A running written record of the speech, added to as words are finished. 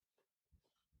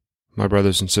My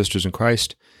brothers and sisters in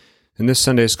Christ, in this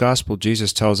Sunday's Gospel,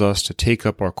 Jesus tells us to take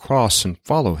up our cross and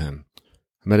follow Him,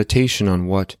 a meditation on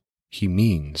what He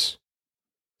means.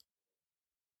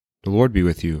 The Lord be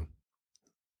with you.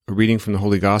 A reading from the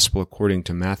Holy Gospel according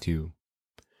to Matthew.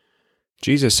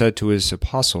 Jesus said to His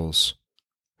apostles,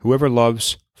 "Whoever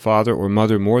loves father or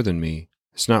mother more than me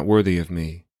is not worthy of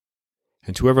me,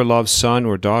 and whoever loves son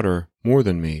or daughter more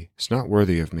than me is not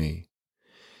worthy of me.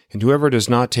 And whoever does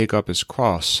not take up his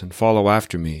cross and follow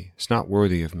after me is not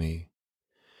worthy of me.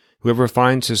 Whoever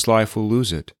finds his life will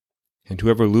lose it, and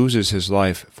whoever loses his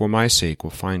life for my sake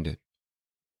will find it.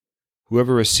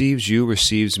 Whoever receives you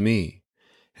receives me,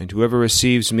 and whoever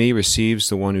receives me receives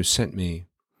the one who sent me.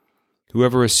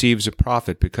 Whoever receives a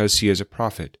prophet because he is a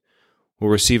prophet will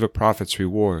receive a prophet's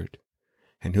reward,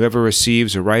 and whoever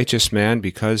receives a righteous man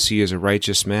because he is a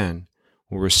righteous man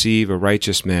will receive a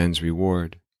righteous man's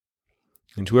reward.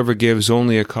 And whoever gives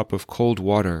only a cup of cold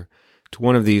water to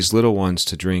one of these little ones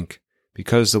to drink,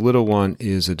 because the little one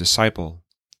is a disciple,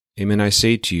 amen, I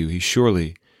say to you, he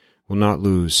surely will not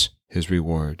lose his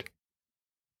reward."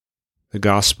 The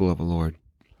Gospel of the Lord.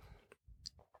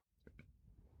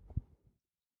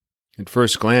 At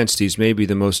first glance, these may be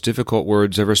the most difficult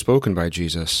words ever spoken by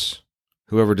Jesus.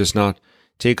 Whoever does not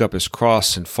take up his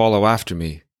cross and follow after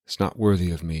me is not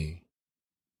worthy of me.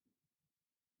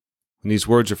 When these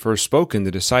words are first spoken,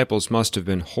 the disciples must have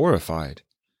been horrified.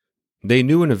 They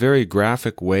knew in a very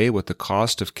graphic way what the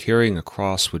cost of carrying a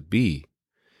cross would be.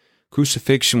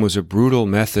 Crucifixion was a brutal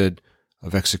method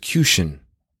of execution.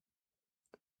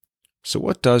 So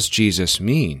what does Jesus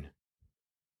mean?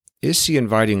 Is He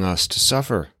inviting us to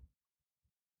suffer?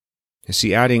 Is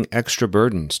He adding extra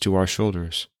burdens to our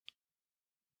shoulders?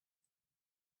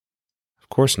 Of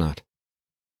course not.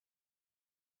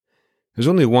 There's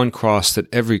only one cross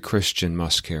that every Christian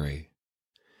must carry.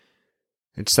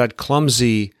 It's that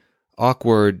clumsy,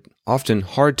 awkward, often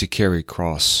hard-to-carry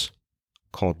cross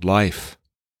called life.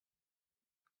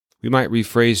 We might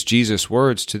rephrase Jesus'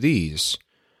 words to these: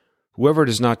 "Whoever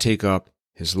does not take up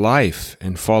his life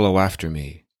and follow after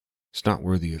me is not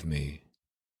worthy of me."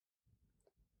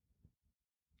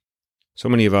 So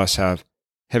many of us have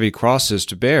heavy crosses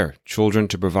to bear, children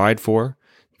to provide for,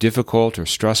 difficult or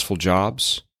stressful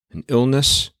jobs, an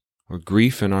illness or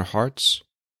grief in our hearts.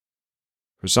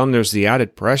 For some, there's the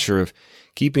added pressure of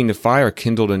keeping the fire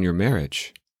kindled in your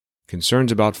marriage,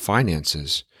 concerns about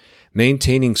finances,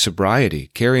 maintaining sobriety,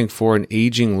 caring for an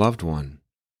aging loved one.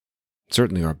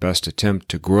 Certainly our best attempt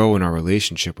to grow in our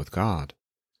relationship with God.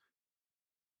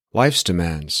 Life's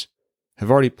demands have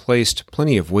already placed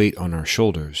plenty of weight on our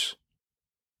shoulders.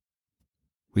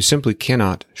 We simply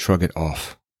cannot shrug it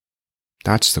off.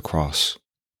 That's the cross.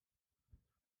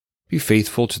 Be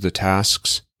faithful to the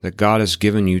tasks that God has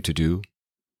given you to do.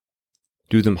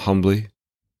 Do them humbly.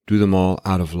 Do them all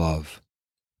out of love.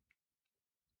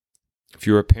 If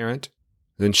you're a parent,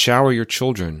 then shower your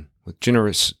children with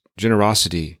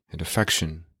generosity and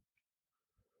affection.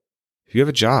 If you have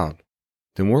a job,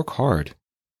 then work hard,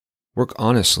 work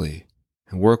honestly,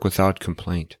 and work without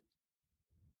complaint.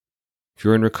 If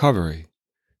you're in recovery,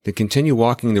 then continue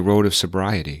walking the road of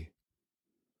sobriety.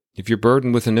 If you're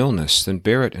burdened with an illness, then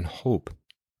bear it in hope.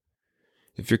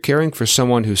 If you're caring for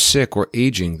someone who's sick or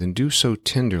aging, then do so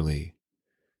tenderly.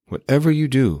 Whatever you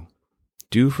do,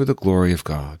 do for the glory of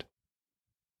God.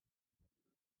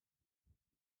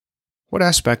 What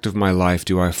aspect of my life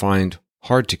do I find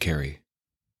hard to carry?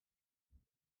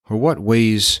 Or what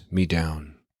weighs me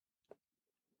down?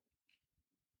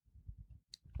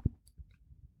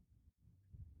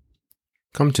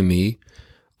 Come to me,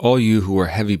 all you who are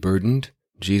heavy burdened,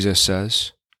 Jesus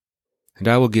says, and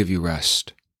I will give you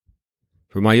rest.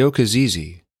 For my yoke is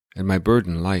easy and my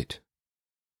burden light.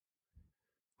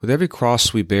 With every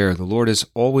cross we bear, the Lord is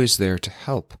always there to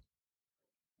help.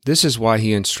 This is why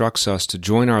He instructs us to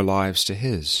join our lives to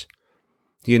His.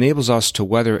 He enables us to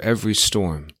weather every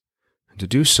storm, and to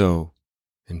do so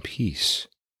in peace.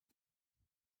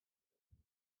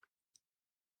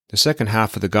 The second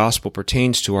half of the Gospel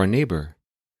pertains to our neighbor.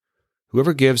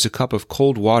 Whoever gives a cup of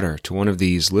cold water to one of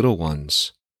these little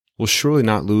ones will surely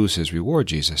not lose his reward,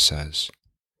 Jesus says.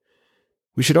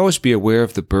 We should always be aware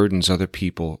of the burdens other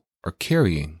people are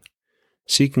carrying,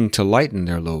 seeking to lighten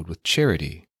their load with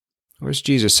charity, or as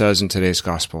Jesus says in today's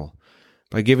Gospel,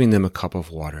 by giving them a cup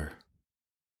of water.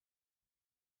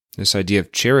 This idea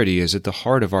of charity is at the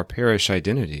heart of our parish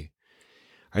identity.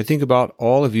 I think about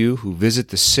all of you who visit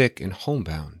the sick and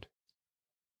homebound,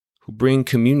 who bring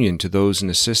communion to those in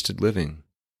assisted living,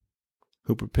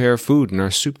 who prepare food in our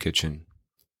soup kitchen,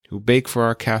 who bake for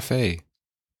our cafe,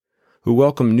 who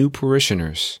welcome new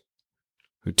parishioners,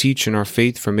 who teach in our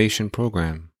faith formation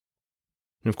program,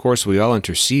 And of course, we all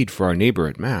intercede for our neighbor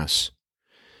at Mass.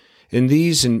 In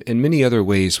these and many other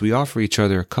ways, we offer each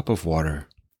other a cup of water,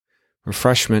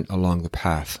 refreshment along the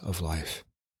path of life.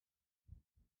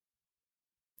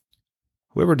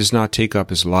 Whoever does not take up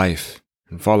his life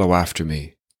and follow after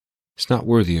me is not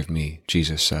worthy of me,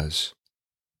 Jesus says.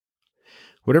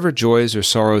 Whatever joys or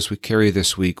sorrows we carry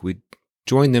this week, we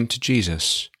join them to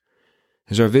Jesus.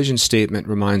 As our vision statement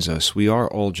reminds us, we are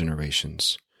all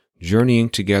generations, journeying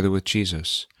together with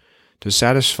Jesus to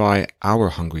satisfy our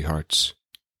hungry hearts.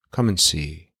 Come and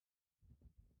see.